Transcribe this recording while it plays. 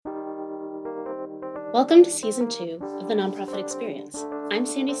Welcome to Season 2 of The Nonprofit Experience. I'm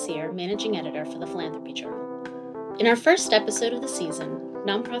Sandy Sear, Managing Editor for the Philanthropy Journal. In our first episode of the season,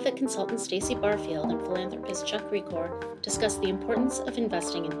 nonprofit consultant Staci Barfield and philanthropist Chuck ReCorr discuss the importance of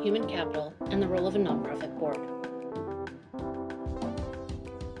investing in human capital and the role of a nonprofit board.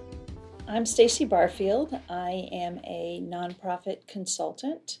 I'm Staci Barfield. I am a nonprofit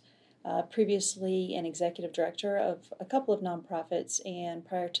consultant, previously an executive director of a couple of nonprofits, and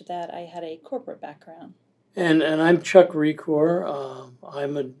prior to that I had a corporate background. And I'm Chuck ReCorr.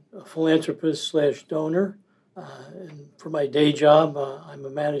 I'm a philanthropist / donor. And for my day job, I'm a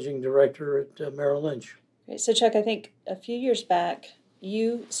managing director at Merrill Lynch. Okay, so Chuck, I think a few years back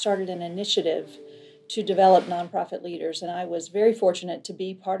you started an initiative to develop nonprofit leaders, and I was very fortunate to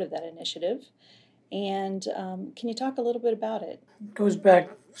be part of that initiative. And can you talk a little bit about it? It goes back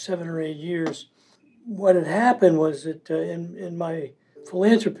 7 or 8 years. What had happened was that in my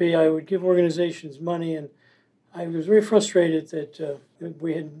philanthropy, I would give organizations money, and I was very frustrated that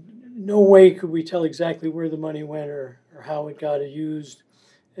we had no way could we tell exactly where the money went or how it got used.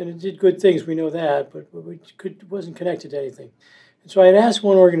 And it did good things, we know that, but it wasn't connected to anything. And so I had asked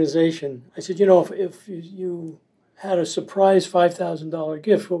one organization, I said, if you had a surprise $5,000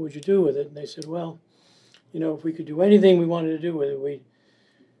 gift, what would you do with it? And they said, well, if we could do anything we wanted to do with it,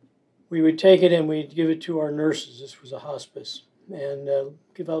 we would take it and we'd give it to our nurses. This was a hospice, and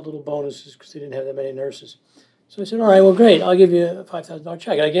give out little bonuses because they didn't have that many nurses. So I said, all right, well, great, I'll give you a $5,000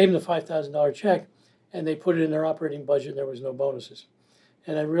 check. And I gave them the $5,000 check, and they put it in their operating budget, and there was no bonuses.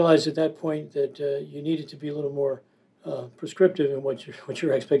 And I realized at that point that you needed to be a little more prescriptive in what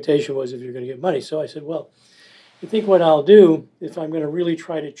your expectation was if you're going to give money. So I said, well, I think what I'll do, if I'm going to really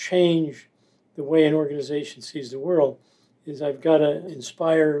try to change the way an organization sees the world, is I've got to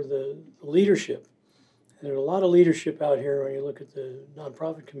inspire the leadership. And there's a lot of leadership out here when you look at the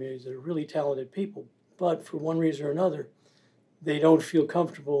nonprofit communities that are really talented people, but for one reason or another, they don't feel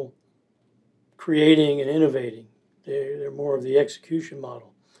comfortable creating and innovating. They're more of the execution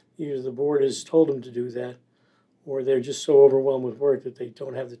model. Either the board has told them to do that, or they're just so overwhelmed with work that they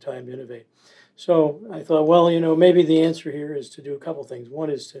don't have the time to innovate. So I thought, well, maybe the answer here is to do a couple things.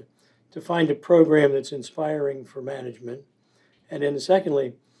 One is to find a program that's inspiring for management. And then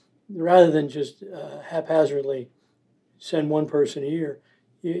secondly, rather than just haphazardly send one person a year,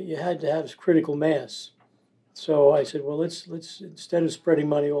 you had to have critical mass. So I said, well, let's instead of spreading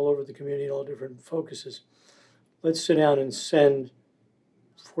money all over the community and all different focuses, let's sit down and send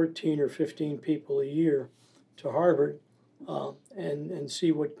 14 or 15 people a year to Harvard and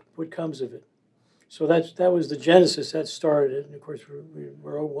see what comes of it. So that was the genesis. That started it. And of course,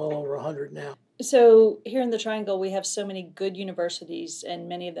 we're well over 100 now. So here in the Triangle, we have so many good universities, and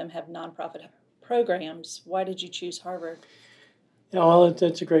many of them have nonprofit programs. Why did you choose Harvard? Well,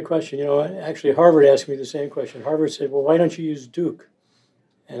 that's a great question. Actually, Harvard asked me the same question. Harvard said, well, why don't you use Duke?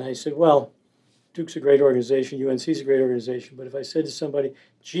 And I said, well, Duke's a great organization. UNC's a great organization. But if I said to somebody,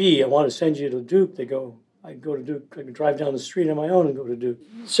 gee, I want to send you to Duke, I go to Duke. I can drive down the street on my own and go to Duke.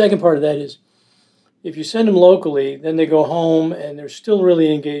 The second part of that is, if you send them locally, then they go home and they're still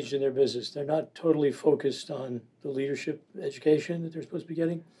really engaged in their business. They're not totally focused on the leadership education that they're supposed to be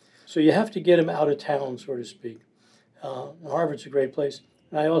getting. So you have to get them out of town, so to speak. Harvard's a great place.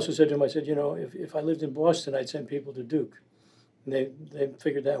 And I also said to them, I said, if I lived in Boston, I'd send people to Duke. And they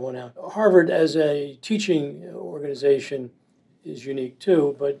figured that one out. Harvard as a teaching organization is unique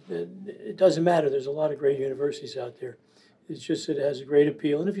too, but it doesn't matter. There's a lot of great universities out there. It's just that it has a great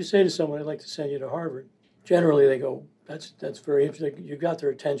appeal. And if you say to someone, I'd like to send you to Harvard, generally they go, that's very interesting. You got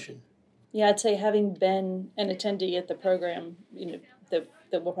their attention. Yeah, I'd say having been an attendee at the program, that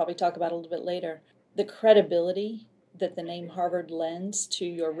we'll probably talk about a little bit later, the credibility that the name Harvard lends to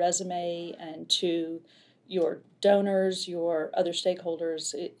your resume and to your donors, your other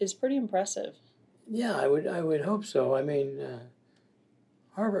stakeholders, is pretty impressive. Yeah, I would hope so. I mean,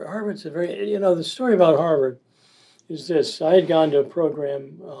 Harvard's a very, the story about Harvard is this. I had gone to a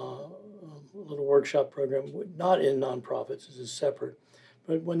program, a little workshop program, not in nonprofits, this is separate.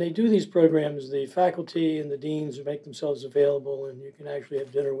 But when they do these programs, the faculty and the deans make themselves available, and you can actually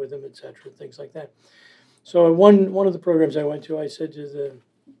have dinner with them, et cetera, things like that. So one of the programs I went to, I said to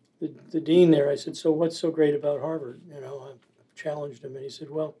the dean there, I said, so what's so great about Harvard? I challenged him, and he said,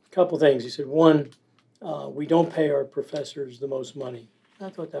 well, a couple things. He said, one, we don't pay our professors the most money. I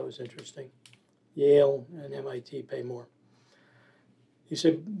thought that was interesting. Yale and MIT pay more. He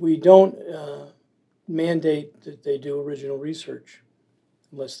said, we don't mandate that they do original research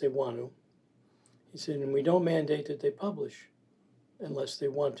unless they want to. He said, and we don't mandate that they publish unless they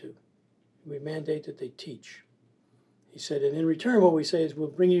want to. We mandate that they teach. He said, and in return, what we say is we'll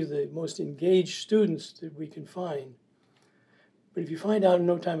bring you the most engaged students that we can find. But if you find out in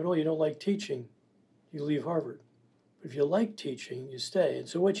no time at all you don't like teaching, you leave Harvard. But if you like teaching, you stay. And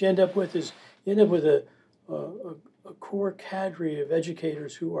so what you end up with is you end up with a core cadre of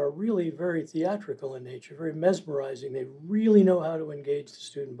educators who are really very theatrical in nature, very mesmerizing. They really know how to engage the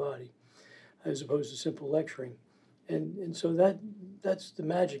student body as opposed to simple lecturing. And so that's the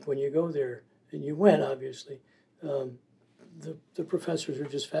magic when you go there. And you went, obviously. The professors are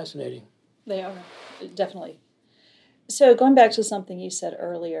just fascinating. They are, definitely. So going back to something you said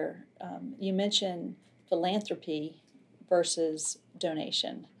earlier, you mentioned philanthropy versus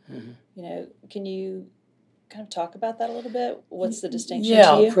donation. Mm-hmm. Can you kind of talk about that a little bit? What's the distinction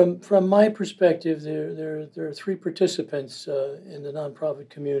to you? From my perspective, there are three participants in the nonprofit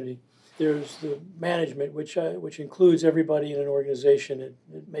community. There's the management, which includes everybody in an organization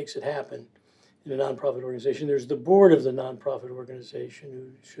that makes it happen in a nonprofit organization. There's the board of the nonprofit organization,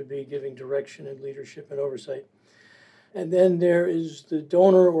 who should be giving direction and leadership and oversight. And then there is the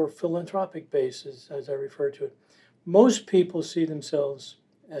donor or philanthropic base, as I refer to it. Most people see themselves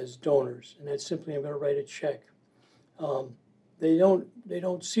as donors, and that's simply, I'm going to write a check. They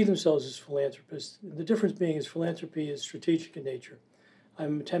don't see themselves as philanthropists. The difference being is philanthropy is strategic in nature.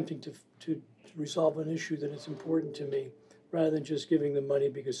 I'm attempting to resolve an issue that is important to me, rather than just giving them money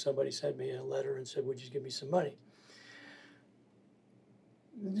because somebody sent me a letter and said, would you give me some money?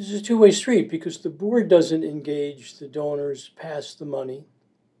 This is a two-way street because the board doesn't engage the donors past the money,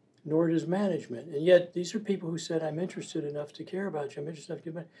 nor does management. And yet these are people who said, I'm interested enough to care about you, I'm interested enough to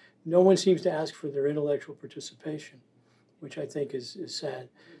give money. No one seems to ask for their intellectual participation, which I think is sad.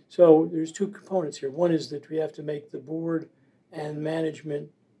 So there's two components here. One is that we have to make the board and management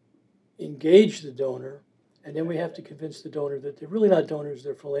engage the donor, and then we have to convince the donor that they're really not donors,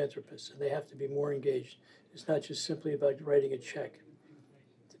 they're philanthropists, and they have to be more engaged. It's not just simply about writing a check.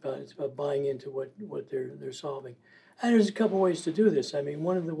 It's about buying into what they're solving. And there's a couple ways to do this. I mean,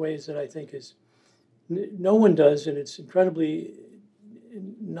 one of the ways that I think is no one does, and it's incredibly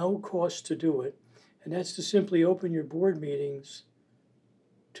no cost to do it, and that's to simply open your board meetings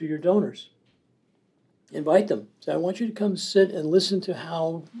to your donors. Invite them. So I want you to come sit and listen to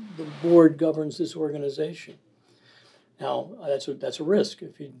how the board governs this organization. Now, that's a risk.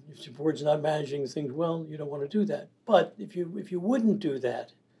 If your board's not managing things well, you don't want to do that. But if you wouldn't do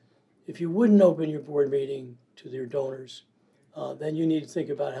that, if you wouldn't open your board meeting to your donors, then you need to think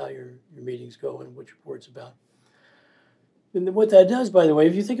about how your meetings go and what your board's about. And what that does, by the way,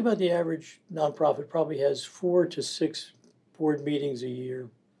 if you think about the average nonprofit, probably has 4 to 6 board meetings a year.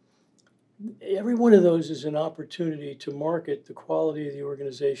 Every one of those is an opportunity to market the quality of the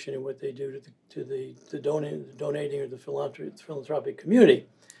organization and what they do to the donating or the philanthropic community.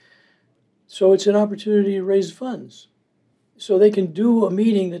 So it's an opportunity to raise funds. So they can do a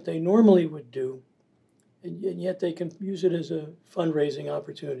meeting that they normally would do, and yet they can use it as a fundraising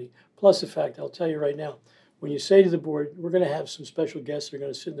opportunity. Plus the fact, I'll tell you right now, when you say to the board, we're going to have some special guests that are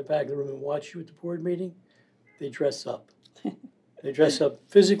going to sit in the back of the room and watch you at the board meeting, they dress up. They dress up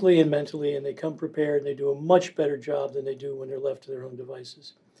physically and mentally, and they come prepared, and they do a much better job than they do when they're left to their own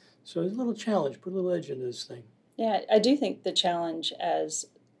devices. So it's a little challenge, put a little edge into this thing. Yeah, I do think the challenge as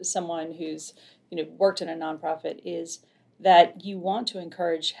someone who's worked in a nonprofit is that you want to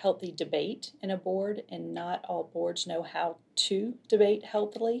encourage healthy debate in a board, and not all boards know how to debate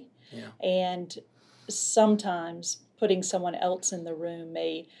healthily. Yeah. And sometimes putting someone else in the room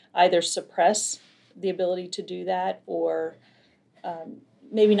may either suppress the ability to do that or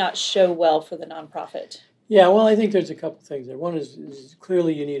maybe not show well for the nonprofit. Yeah, well, I think there's a couple things there. One is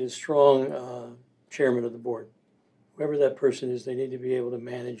clearly you need a strong chairman of the board. Whoever that person is, they need to be able to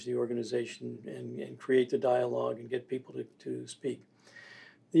manage the organization and create the dialogue and get people to speak.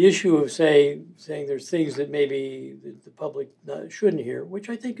 The issue of saying there's things that maybe the public shouldn't hear, which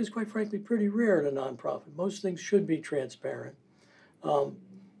I think is quite frankly pretty rare in a nonprofit. Most things should be transparent.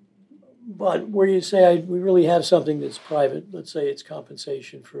 But where you say we really have something that's private, let's say it's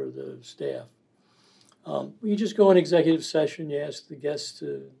compensation for the staff. You just go in executive session, you ask the guests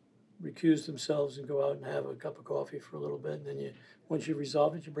to recuse themselves and go out and have a cup of coffee for a little bit, and then once you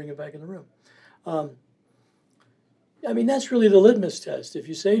resolve it, you bring it back in the room. I mean, that's really the litmus test. If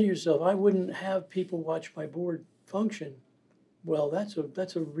you say to yourself, I wouldn't have people watch my board function, well, that's a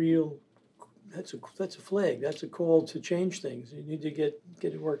flag. That's a call to change things. You need to get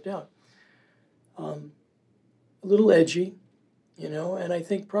it worked out. A little edgy, and I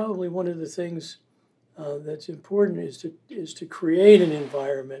think probably one of the things that's important is to create an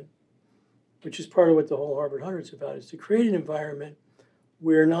environment, which is part of what the whole Harvard 100's about, is to create an environment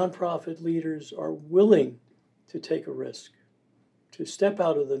where nonprofit leaders are willing to take a risk, to step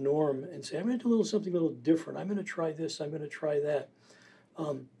out of the norm and say, I'm going to do something a little different. I'm going to try this. I'm going to try that.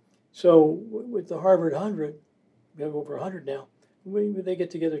 So with the Harvard 100, we have over 100 now, they get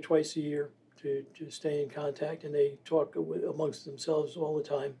together twice a year to stay in contact, and they talk amongst themselves all the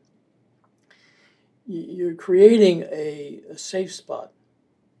time. You're creating a safe spot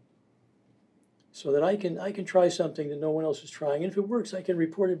so that I can try something that no one else is trying. And if it works, I can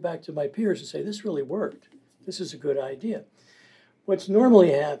report it back to my peers and say, this really worked. This is a good idea. What's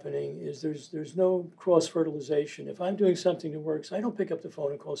normally happening is there's no cross-fertilization. If I'm doing something that works, I don't pick up the phone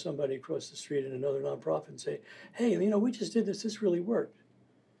and call somebody across the street in another nonprofit and say, hey, we just did this. This really worked.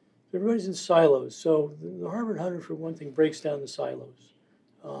 Everybody's in silos. So the Harvard 100, for one thing, breaks down the silos.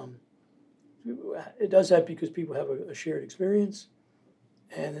 It does that because people have a shared experience,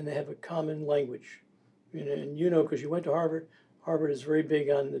 and then they have a common language. And because you went to Harvard, Harvard is very big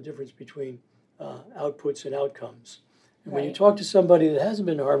on the difference between outputs and outcomes. And when you talk to somebody that hasn't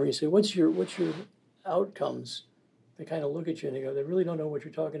been to Harvard, you say, what's your outcomes? They kind of look at you and they go, they really don't know what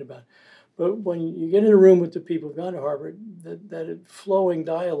you're talking about. But when you get in a room with the people who've gone to Harvard, that flowing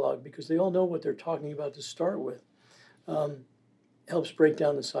dialogue, because they all know what they're talking about to start with, helps break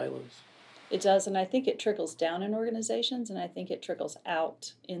down the silos. It does, and I think it trickles down in organizations, and I think it trickles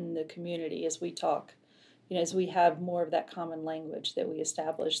out in the community as we talk. As we have more of that common language that we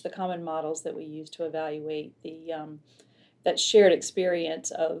establish, the common models that we use to evaluate that shared experience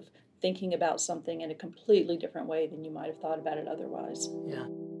of thinking about something in a completely different way than you might have thought about it otherwise. Yeah.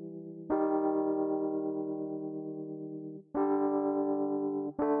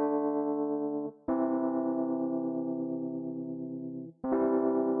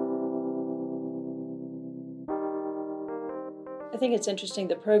 I think it's interesting,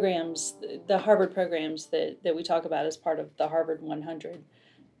 the Harvard programs that we talk about as part of the Harvard 100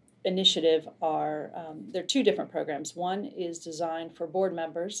 initiative there are two different programs. One is designed for board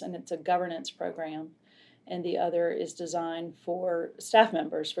members, and it's a governance program, and the other is designed for staff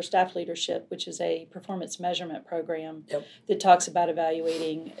members, for staff leadership, which is a performance measurement program that talks about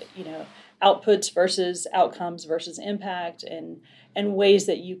evaluating, outputs versus outcomes versus impact, and ways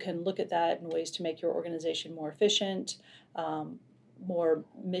that you can look at that and ways to make your organization more efficient, more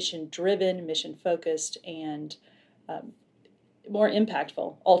mission-driven, mission-focused, and more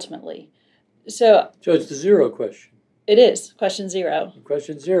impactful, ultimately. So it's the zero question. It is, question zero.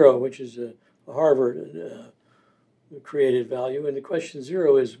 Question zero, which is a Harvard created value, and the question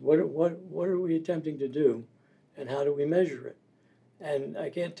zero is what are we attempting to do, and how do we measure it? And I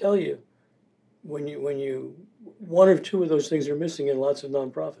can't tell you when you one or two of those things are missing in lots of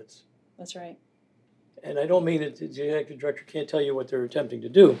nonprofits. That's right. And I don't mean that the executive director can't tell you what they're attempting to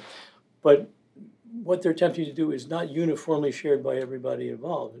do, but what they're attempting to do is not uniformly shared by everybody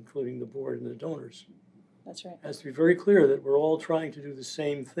involved, including the board and the donors. That's right. It has to be very clear that we're all trying to do the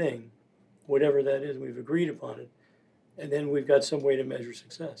same thing, whatever that is, we've agreed upon it, and then we've got some way to measure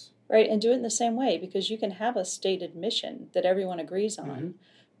success. Right, and do it in the same way, because you can have a stated mission that everyone agrees on,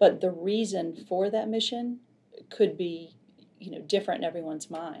 but the reason for that mission could be, different in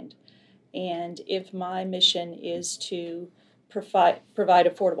everyone's mind. And if my mission is to provide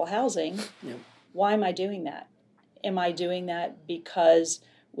affordable housing, why am I doing that? Am I doing that because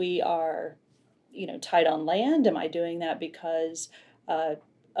we are, tight on land? Am I doing that because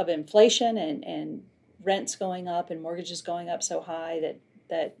of inflation and rents going up and mortgages going up so high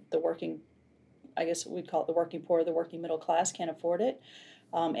that the working, I guess we'd call it the working poor, the working middle class can't afford it?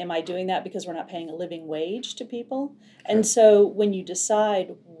 Am I doing that because we're not paying a living wage to people? And so when you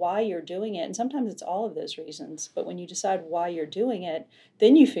decide why you're doing it, and sometimes it's all of those reasons, but when you decide why you're doing it,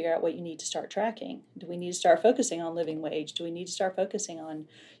 then you figure out what you need to start tracking. Do we need to start focusing on living wage? Do we need to start focusing on,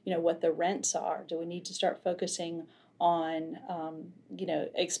 what the rents are? Do we need to start focusing on,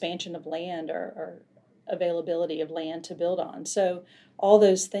 expansion of land or availability of land to build on? So all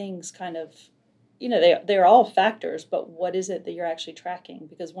those things kind of, they're all factors, but what is it that you're actually tracking?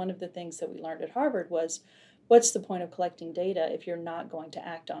 Because one of the things that we learned at Harvard was, what's the point of collecting data if you're not going to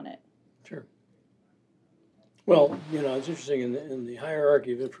act on it? Sure. Well, it's interesting in the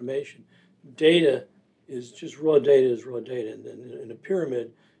hierarchy of information, data is just raw data is raw data. And then in a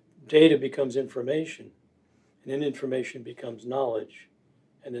pyramid, data becomes information, and then information becomes knowledge,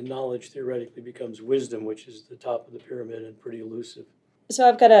 and then knowledge theoretically becomes wisdom, which is the top of the pyramid and pretty elusive. So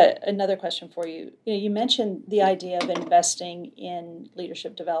I've got another question for you. You mentioned the idea of investing in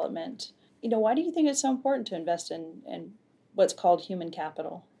leadership development. Why do you think it's so important to invest in what's called human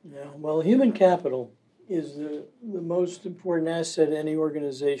capital? Yeah, well, human capital is the most important asset any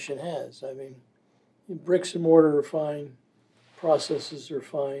organization has. I mean, bricks and mortar are fine, processes are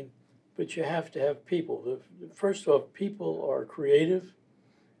fine, but you have to have people. First off, people are creative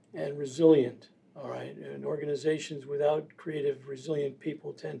and resilient, all right? And organizations without creative, resilient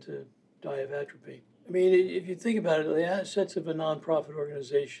people tend to die of atrophy. I mean, if you think about it, the assets of a nonprofit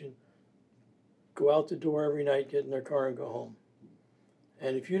organization go out the door every night, get in their car, and go home.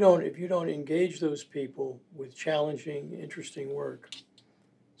 And if you don't engage those people with challenging, interesting work,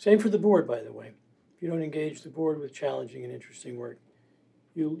 same for the board, by the way. If you don't engage the board with challenging and interesting work,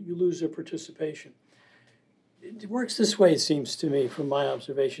 you lose their participation. It works this way, it seems to me, from my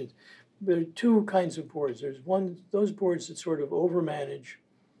observations. There are two kinds of boards. There's those boards that sort of overmanage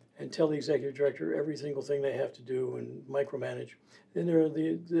and tell the executive director every single thing they have to do and micromanage. Then there are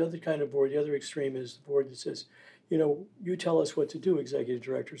the other kind of board, the other extreme is the board that says, you tell us what to do, executive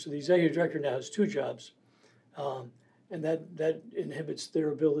director. So the executive director now has two jobs, and that inhibits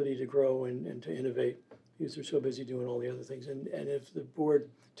their ability to grow and to innovate because they're so busy doing all the other things. And if the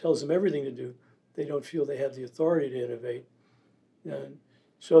board tells them everything to do, they don't feel they have the authority to innovate.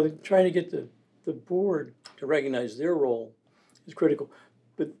 So trying to get the board to recognize their role is critical.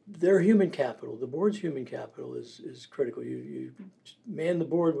 But their human capital, the board's human capital is critical. You man the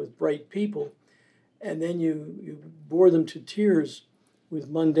board with bright people, and then you bore them to tears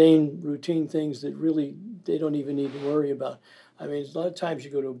with mundane, routine things that really they don't even need to worry about. I mean, a lot of times you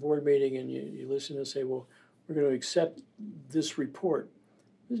go to a board meeting and you listen and say, well, we're going to accept this report.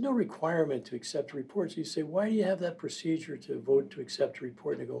 There's no requirement to accept reports. You say, why do you have that procedure to vote to accept a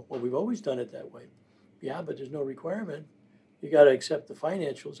report? And they go, well, we've always done it that way. Yeah, but there's no requirement. You got to accept the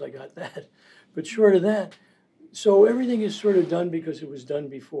financials. I got that. But short of that, so everything is sort of done because it was done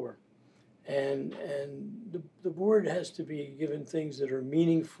before. And the board has to be given things that are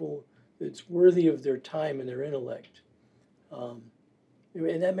meaningful, that's worthy of their time and their intellect. And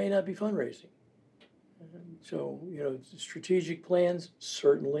that may not be fundraising. So, strategic plans,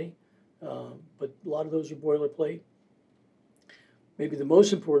 certainly, but a lot of those are boilerplate. Maybe the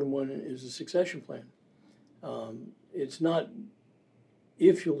most important one is a succession plan. It's not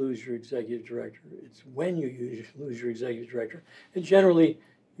if you lose your executive director, it's when you lose your executive director. And generally,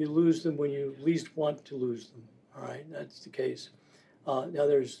 you lose them when you least want to lose them, all right? That's the case. Now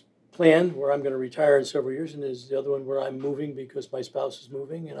there's plan where I'm going to retire in several years, and there's the other one where I'm moving because my spouse is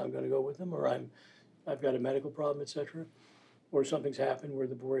moving and I'm going to go with them, or I've got a medical problem, etc., or something's happened where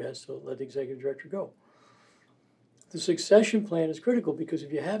the board has to let the executive director go. The succession plan is critical because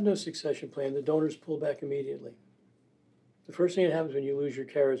if you have no succession plan, the donors pull back immediately. The first thing that happens when you lose your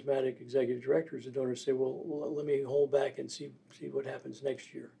charismatic executive director is the donors say, well, let me hold back and see what happens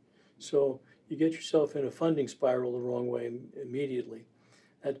next year. So you get yourself in a funding spiral the wrong way immediately.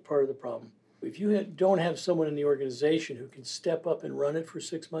 That's part of the problem. If you don't have someone in the organization who can step up and run it for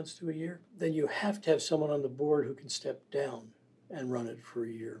 6 months to a year, then you have to have someone on the board who can step down and run it for a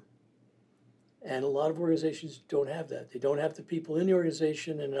year. And a lot of organizations don't have that. They don't have the people in the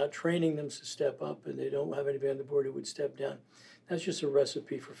organization and not training them to step up, and they don't have anybody on the board who would step down. That's just a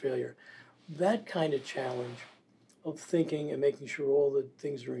recipe for failure. That kind of challenge of thinking and making sure all the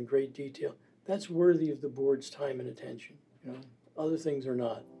things are in great detail, that's worthy of the board's time and attention. Other things are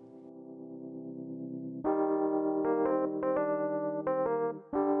not.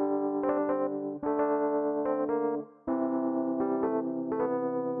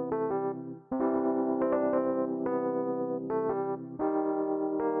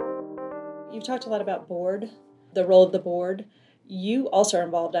 You've talked a lot about board, the role of the board. You also are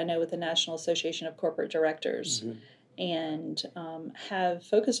involved, I know, with the National Association of Corporate Directors, and have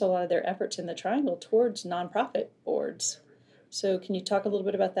focused a lot of their efforts in the Triangle towards nonprofit boards. So can you talk a little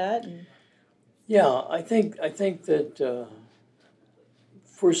bit about that? Yeah, I think that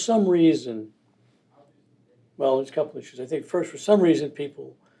for some reason, well, there's a couple issues. I think first, for some reason,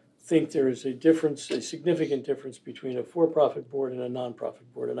 people think there is a significant difference between a for-profit board and a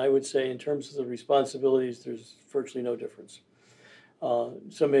nonprofit board. And I would say in terms of the responsibilities, there's virtually no difference.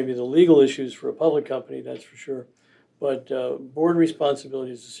 So maybe the legal issues for a public company, that's for sure. But board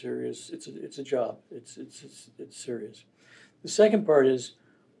responsibility is serious. It's a job. It's serious. The second part is,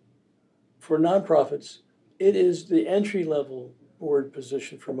 for nonprofits, it is the entry-level board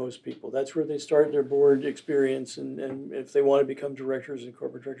position for most people. That's where they start their board experience, and if they want to become directors and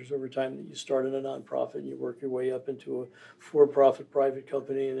corporate directors over time, you start in a nonprofit and you work your way up into a for-profit private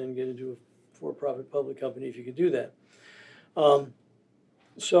company and then get into a for-profit public company if you could do that.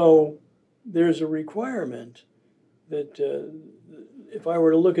 So there's a requirement that if I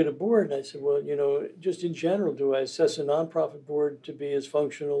were to look at a board and I said, well, just in general, do I assess a nonprofit board to be as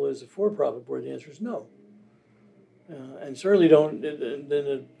functional as a for-profit board? The answer is no. And certainly don't then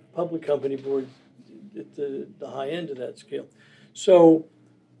a public company board at the high end of that scale. So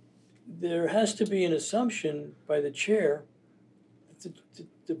there has to be an assumption by the chair that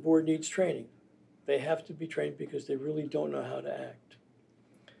the board needs training. They have to be trained because they really don't know how to act.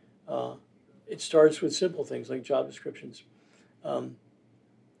 It starts with simple things like job descriptions. And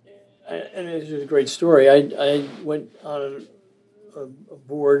it's a great story. I went on a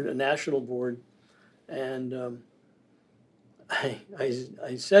board, a national board, and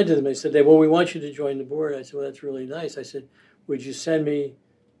I said to them, I said, well, we want you to join the board. I said, well, that's really nice. I said, would you send me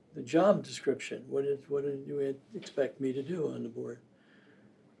the job description? What did you expect me to do on the board?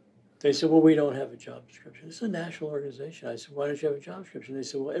 They said, well, we don't have a job description. It's a national organization. I said, why don't you have a job description? They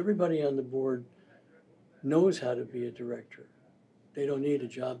said, well, everybody on the board knows how to be a director. They don't need a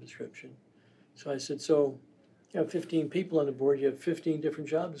job description. So I said, so you have 15 people on the board, you have 15 different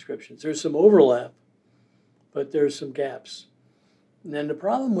job descriptions. There's some overlap, but there's some gaps. And then the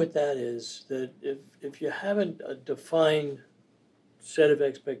problem with that is that if you haven't a defined set of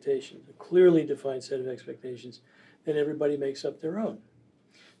expectations, a clearly defined set of expectations, then everybody makes up their own.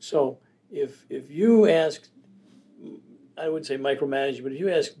 So if you ask, I wouldn't say micromanage, but if you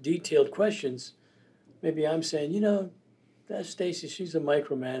ask detailed questions, maybe I'm saying, that's Staci, she's a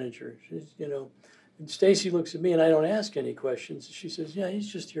micromanager. She's, and Staci looks at me and I don't ask any questions. She says, yeah,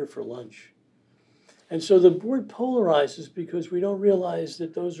 he's just here for lunch. And so the board polarizes because we don't realize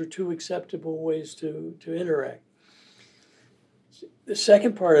that those are two acceptable ways to interact. The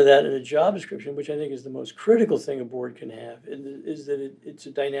second part of that in a job description, which I think is the most critical thing a board can have, is that it's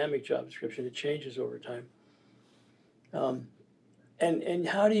a dynamic job description. It changes over time. And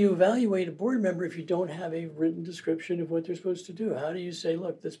how do you evaluate a board member if you don't have a written description of what they're supposed to do? How do you say,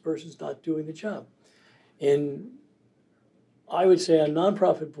 look, this person's not doing the job? And I would say on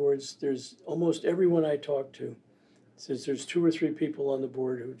nonprofit boards, there's almost everyone I talk to says there's 2 or 3 people on the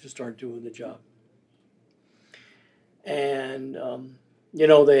board who just aren't doing the job. And,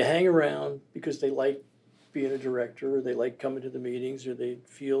 they hang around because they like being a director, or they like coming to the meetings, or they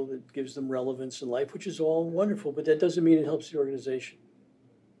feel it gives them relevance in life, which is all wonderful, but that doesn't mean it helps the organization.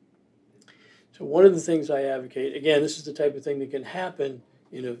 So one of the things I advocate, again, this is the type of thing that can happen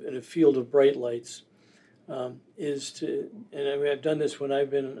in a field of bright lights, is to, and I've done this when I've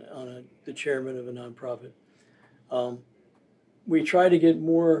been the chairman of a nonprofit, we try to get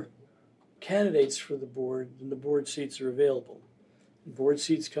more candidates for the board than the board seats are available. Board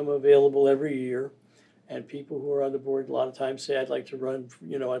seats come available every year, and people who are on the board a lot of times say, I'd like to run,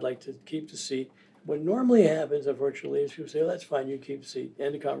 I'd like to keep the seat. What normally happens, unfortunately, is people say, oh, that's fine, you keep the seat,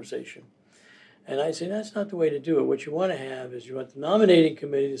 end of conversation. And I say, that's not the way to do it. What you want to have is you want the nominating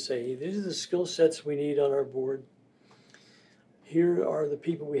committee to say, hey, these are the skill sets we need on our board. Here are the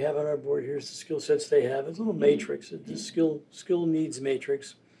people we have on our board. Here's the skill sets they have. It's a little matrix, it's a skill needs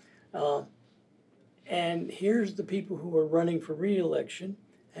matrix. And here's the people who are running for re-election,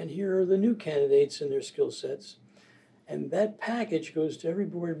 and here are the new candidates and their skill sets. And that package goes to every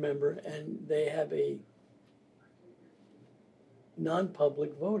board member, and they have a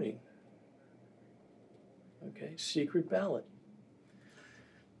non-public voting. Okay, secret ballot.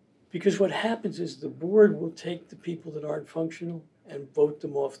 Because what happens is the board will take the people that aren't functional and vote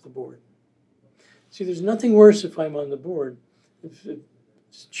them off the board. See, there's nothing worse if I'm on the board. If the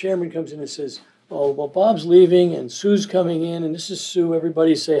chairman comes in and says, oh, well, Bob's leaving and Sue's coming in, and this is Sue.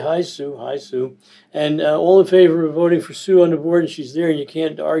 Everybody say, hi, Sue, hi, Sue. And all in favor of voting for Sue on the board, and she's there, and you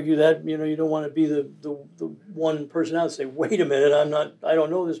can't argue that. You don't want to be the one person out and say, wait a minute, I don't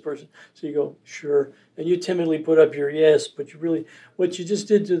know this person. So you go, sure. And you timidly put up your yes, but what you just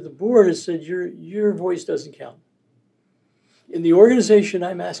did to the board is said your voice doesn't count. In the organization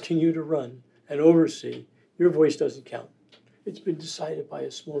I'm asking you to run and oversee, your voice doesn't count. It's been decided by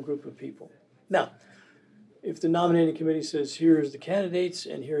a small group of people. Now, if the nominating committee says, here's the candidates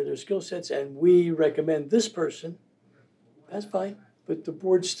and here are their skill sets, and we recommend this person, that's fine. But the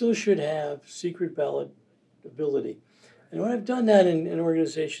board still should have secret ballot ability. And when I've done that in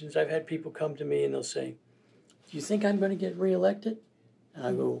organizations, I've had people come to me and they'll say, do you think I'm going to get reelected? And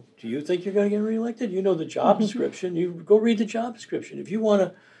I go, do you think you're going to get reelected? You know the job description. You go read the job description. If you want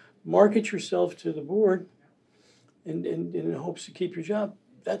to market yourself to the board in hopes to keep your job,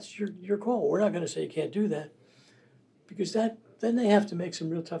 that's your call. We're not going to say you can't do that, because then they have to make some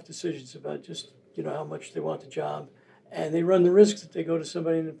real tough decisions about just how much they want the job, and they run the risk that they go to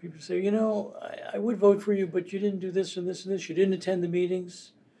somebody and the people say, I would vote for you, but you didn't do this and this and this. You didn't attend the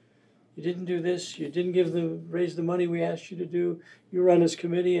meetings. You didn't do this. You didn't raise the money we asked you to do. You were on this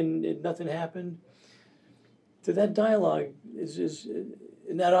committee and nothing happened. So that dialogue is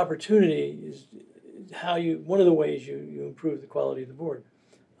and that opportunity is one of the ways you improve the quality of the board.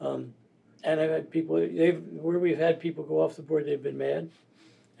 And I've had people, where we've had people go off the board, they've been mad.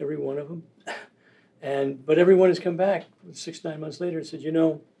 every one of them. But everyone has come back 6, 9 months later and said,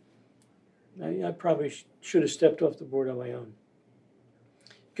 I probably should have stepped off the board on my own.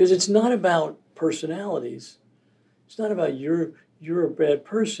 Because it's not about personalities. It's not about you're a bad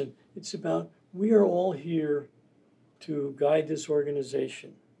person. It's about we are all here to guide this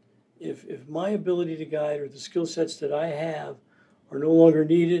organization. If my ability to guide or the skill sets that I have are no longer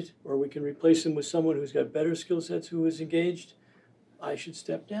needed, or we can replace them with someone who's got better skill sets who is engaged, I should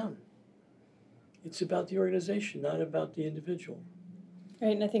step down. It's about the organization, not about the individual.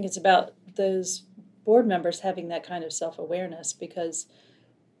 Right, and I think it's about those board members having that kind of self-awareness, because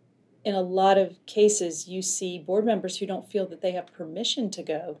in a lot of cases you see board members who don't feel that they have permission to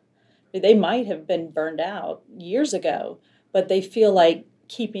go. They might have been burned out years ago, but they feel like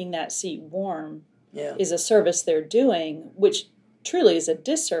keeping that seat warm is a service they're doing, which truly is a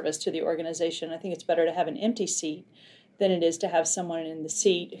disservice to the organization. I think it's better to have an empty seat than it is to have someone in the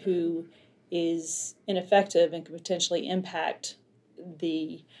seat who is ineffective and could potentially impact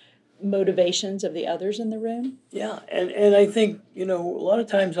the motivations of the others in the room. Yeah, and I think, a lot of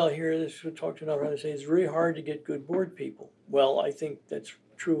times I'll hear this, we'll talk to another, and say it's really hard to get good board people. Well, I think that's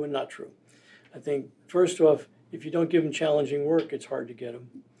true and not true. I think, first off, if you don't give them challenging work, it's hard to get them.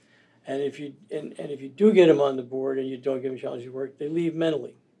 And if you do get them on the board and you don't give them challenging work, they leave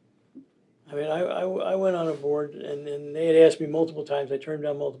mentally. I mean, I went on a board and they had asked me multiple times. I turned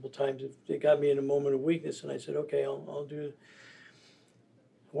down multiple times. They got me in a moment of weakness, and I said, okay, I'll do it.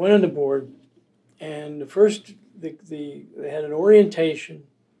 I went on the board, and they had an orientation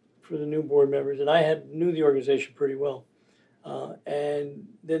for the new board members, and I knew the organization pretty well. And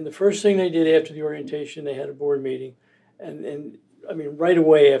then the first thing they did after the orientation, they had a board meeting, and I mean, right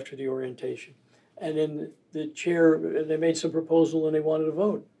away after the orientation. And then the chair, they made some proposal and they wanted to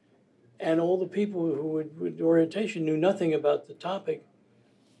vote. And all the people who with the orientation knew nothing about the topic.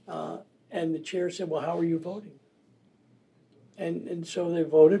 And the chair said, well, how are you voting? And so they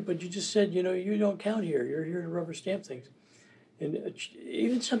voted, but you just said, you don't count here. You're here to rubber stamp things. And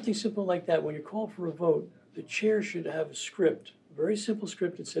even something simple like that, when you call for a vote, the chair should have a script, a very simple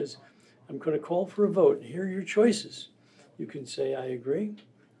script that says, I'm going to call for a vote, and here are your choices. You can say, I agree.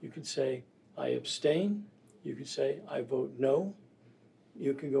 You can say, I abstain. You can say, I vote no.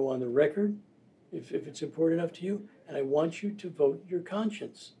 You can go on the record if it's important enough to you, and I want you to vote your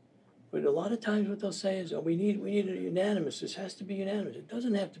conscience. But a lot of times what they'll say is, we need a unanimous. This has to be unanimous. It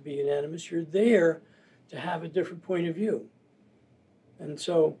doesn't have to be unanimous. You're there to have a different point of view. And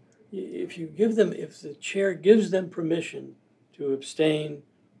so if the chair gives them permission to abstain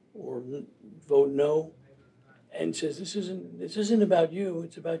or vote no, and says this isn't about you,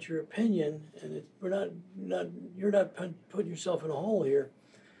 it's about your opinion, and you're not putting yourself in a hole here,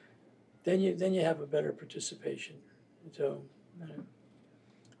 then you have a better participation. So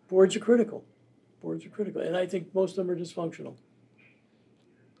boards are critical. And I think most of them are dysfunctional.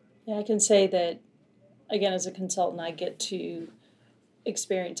 Yeah, I can say that, again, as a consultant, I get to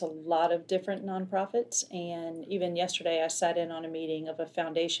experience a lot of different nonprofits. And even yesterday, I sat in on a meeting of a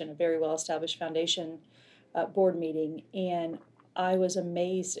foundation, a very well-established foundation board meeting, and I was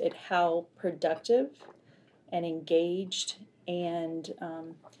amazed at how productive and engaged and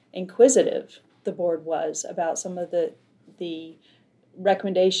inquisitive the board was about some of the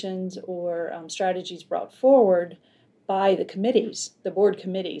recommendations or strategies brought forward by the committees, the board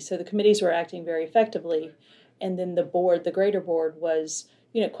committees. So the committees were acting very effectively, and then the board, the greater board, was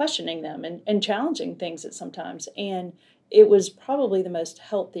questioning them and challenging things at sometimes. And it was probably the most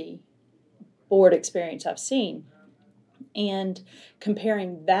healthy board experience I've seen. And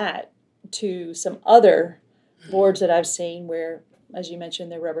comparing that to some other boards that I've seen where, as you mentioned,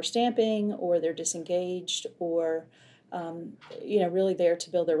 they're rubber stamping or they're disengaged or really there to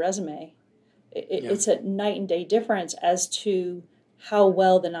build their resume. It's a night and day difference as to how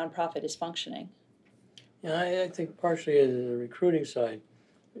well the nonprofit is functioning. Yeah, I think partially in the recruiting side,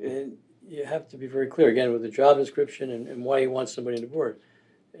 you have to be very clear, again, with the job description and why you want somebody on the board.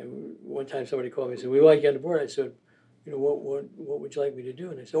 And one time somebody called me and said, we like you on the board. I said, what would you like me to do?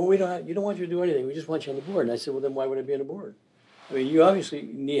 And they said, well, you don't want you to do anything. We just want you on the board. And I said, well, then why would I be on the board? I mean, you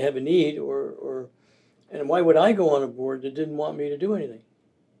obviously have a need and why would I go on a board that didn't want me to do anything?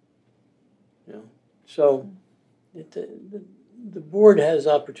 So the board has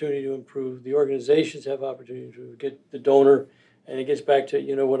opportunity to improve. The organizations have opportunity to get the donor, and it gets back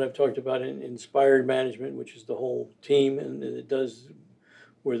to what I've talked about in inspired management, which is the whole team, and it does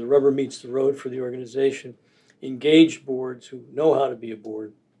where the rubber meets the road for the organization. Engaged boards who know how to be a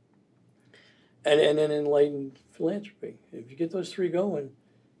board, and then enlightened philanthropy. If you get those three going,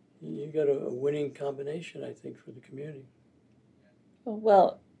 you got a winning combination, I think, for the community.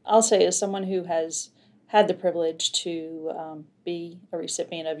 Well, I'll say, as someone who has had the privilege to be a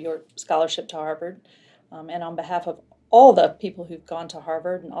recipient of your scholarship to Harvard, and on behalf of all the people who've gone to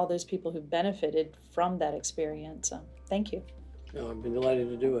Harvard and all those people who've benefited from that experience, thank you. No, I've been delighted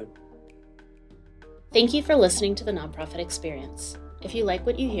to do it. Thank you for listening to the Nonprofit Experience. If you like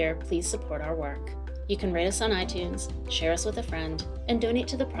what you hear, please support our work. You can rate us on iTunes, share us with a friend, and donate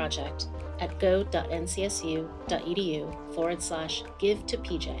to the project at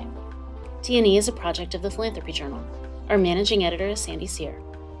go.ncsu.edu/give-to-PJ. T&E is a project of the Philanthropy Journal. Our managing editor is Sandy Sear.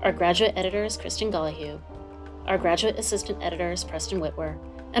 Our graduate editor is Kristen Gollahue. Our graduate assistant editor is Preston Whitwer.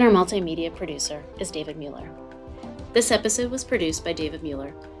 And our multimedia producer is David Mueller. This episode was produced by David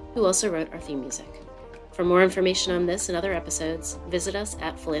Mueller, who also wrote our theme music. For more information on this and other episodes, visit us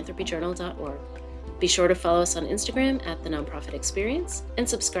at philanthropyjournal.org. Be sure to follow us on Instagram at The Nonprofit Experience and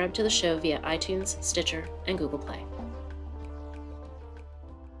subscribe to the show via iTunes, Stitcher, and Google Play.